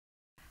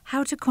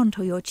How to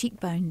contour your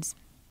cheekbones.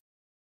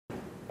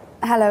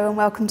 Hello and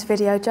welcome to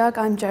Video Jug.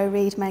 I'm Jo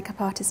Reed,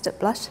 makeup artist at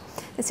Blush.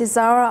 This is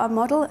Zara, our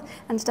model,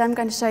 and today I'm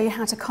going to show you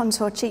how to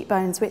contour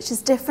cheekbones, which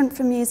is different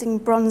from using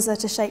bronzer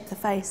to shape the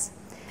face.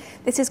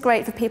 This is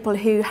great for people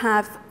who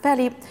have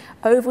fairly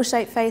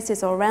oval-shaped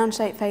faces or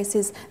round-shaped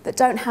faces that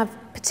don't have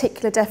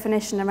particular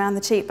definition around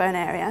the cheekbone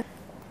area.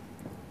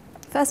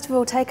 First of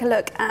all, take a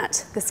look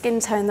at the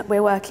skin tone that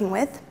we're working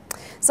with.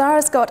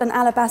 Zara's got an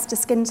alabaster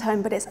skin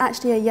tone, but it's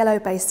actually a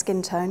yellow-based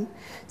skin tone.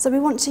 So we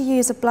want to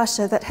use a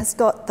blusher that has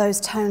got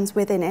those tones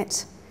within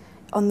it,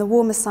 on the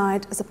warmer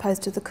side as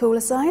opposed to the cooler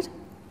side.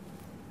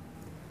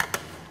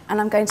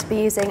 And I'm going to be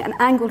using an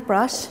angled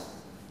brush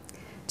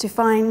to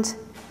find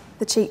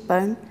the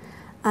cheekbone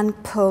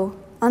and pull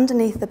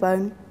underneath the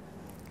bone,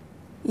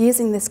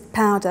 using this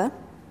powder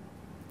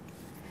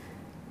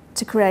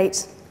to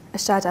create a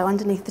shadow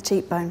underneath the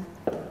cheekbone.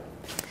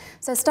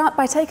 So start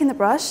by taking the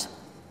brush,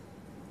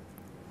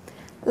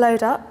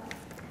 load up,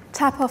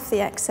 tap off the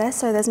excess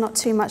so there's not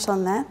too much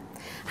on there.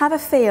 Have a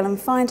feel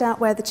and find out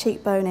where the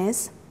cheekbone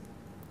is,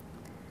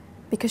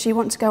 because you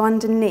want to go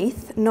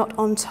underneath, not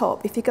on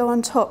top. If you go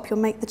on top, you'll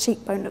make the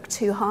cheekbone look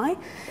too high,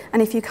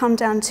 and if you come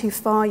down too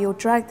far, you'll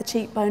drag the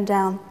cheekbone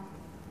down.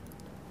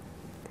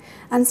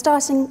 And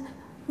starting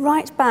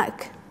right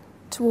back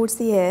towards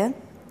the ear,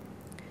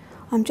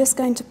 I'm just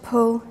going to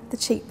pull the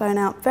cheekbone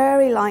out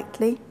very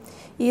lightly,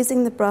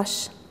 using the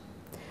brush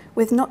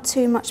with not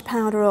too much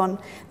powder on.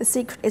 The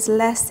secret is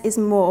less is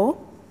more.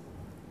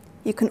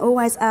 You can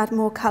always add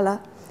more colour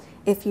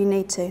if you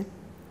need to.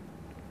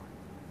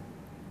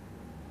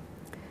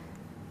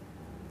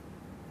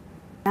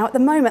 Now at the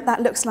moment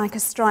that looks like a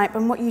stripe,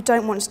 and what you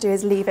don't want to do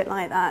is leave it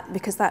like that,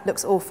 because that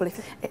looks awful.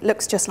 It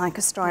looks just like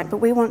a stripe, but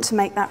we want to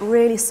make that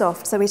really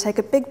soft. So we take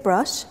a big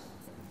brush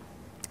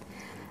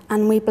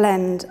and we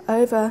blend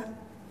over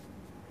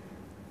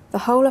the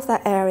whole of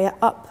that area,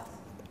 up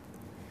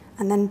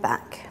and then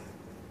back,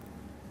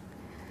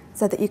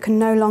 so that you can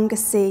no longer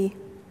see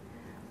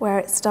where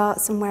it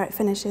starts and where it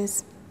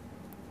finishes.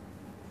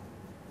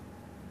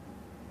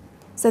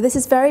 So this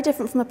is very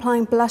different from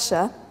applying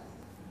blusher.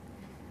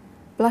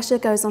 Blusher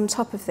goes on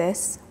top of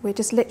this. We're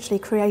just literally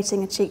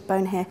creating a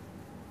cheekbone here.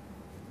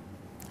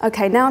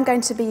 Okay, now I'm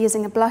going to be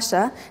using a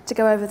blusher to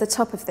go over the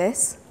top of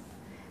this.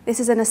 This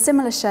is in a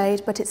similar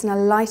shade, but it's in a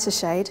lighter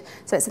shade,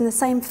 so it's in the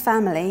same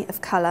family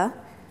of colour.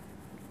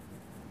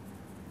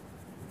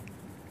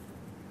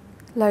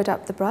 Load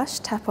up the brush,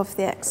 tap off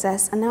the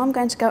excess, and now I'm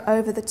going to go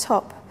over the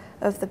top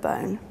of the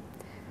bone,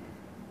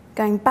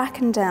 going back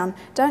and down.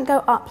 Don't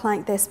go up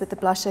like this with the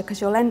blusher, because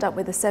you'll end up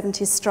with a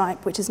 70s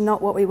stripe, which is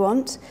not what we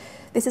want.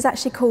 This is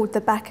actually called the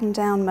back and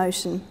down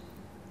motion.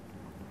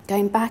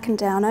 Going back and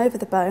down over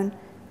the bone.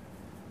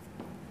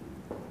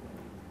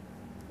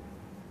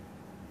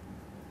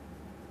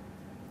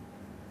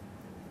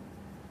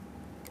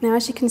 Now,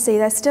 as you can see,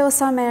 there's still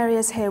some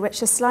areas here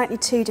which are slightly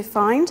too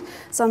defined,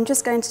 so I'm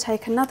just going to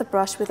take another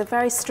brush with a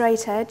very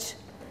straight edge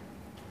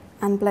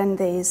and blend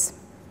these.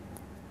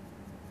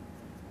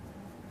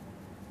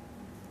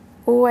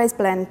 Always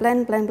blend,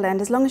 blend, blend, blend.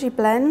 As long as you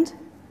blend,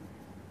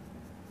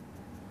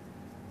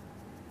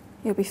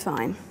 you'll be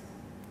fine.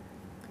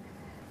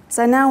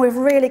 So now we've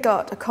really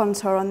got a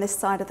contour on this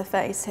side of the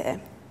face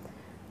here.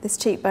 This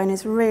cheekbone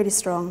is really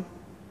strong.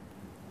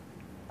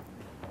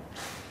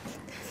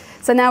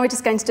 So now we're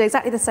just going to do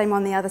exactly the same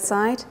on the other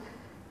side,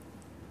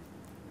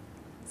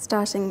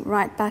 starting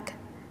right back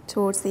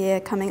towards the ear,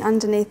 coming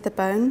underneath the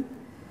bone,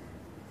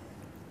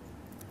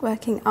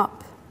 working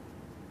up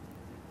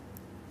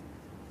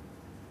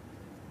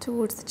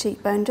towards the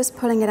cheekbone, just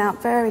pulling it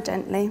out very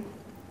gently,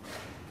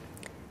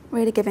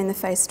 really giving the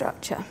face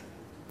structure.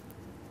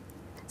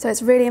 So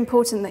it's really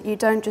important that you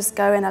don't just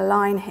go in a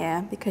line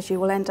here, because you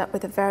will end up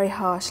with a very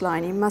harsh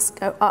line. You must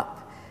go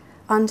up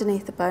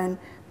underneath the bone,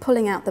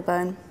 pulling out the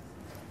bone.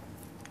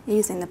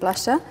 Using the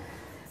blusher,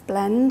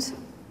 blend,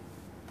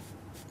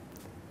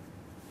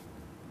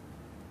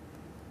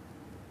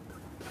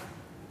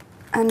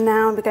 and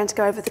now we're going to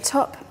go over the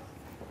top,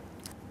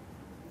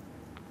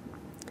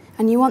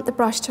 and you want the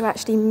brush to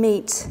actually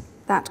meet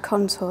that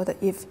contour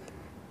that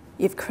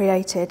you've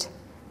created,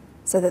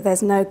 so that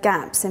there's no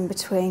gaps in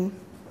between.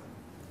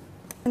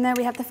 And there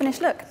we have the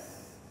finished look.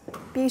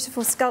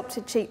 Beautiful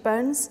sculpted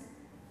cheekbones.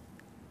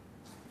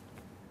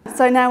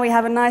 So now we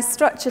have a nice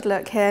structured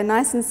look here,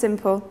 nice and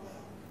simple.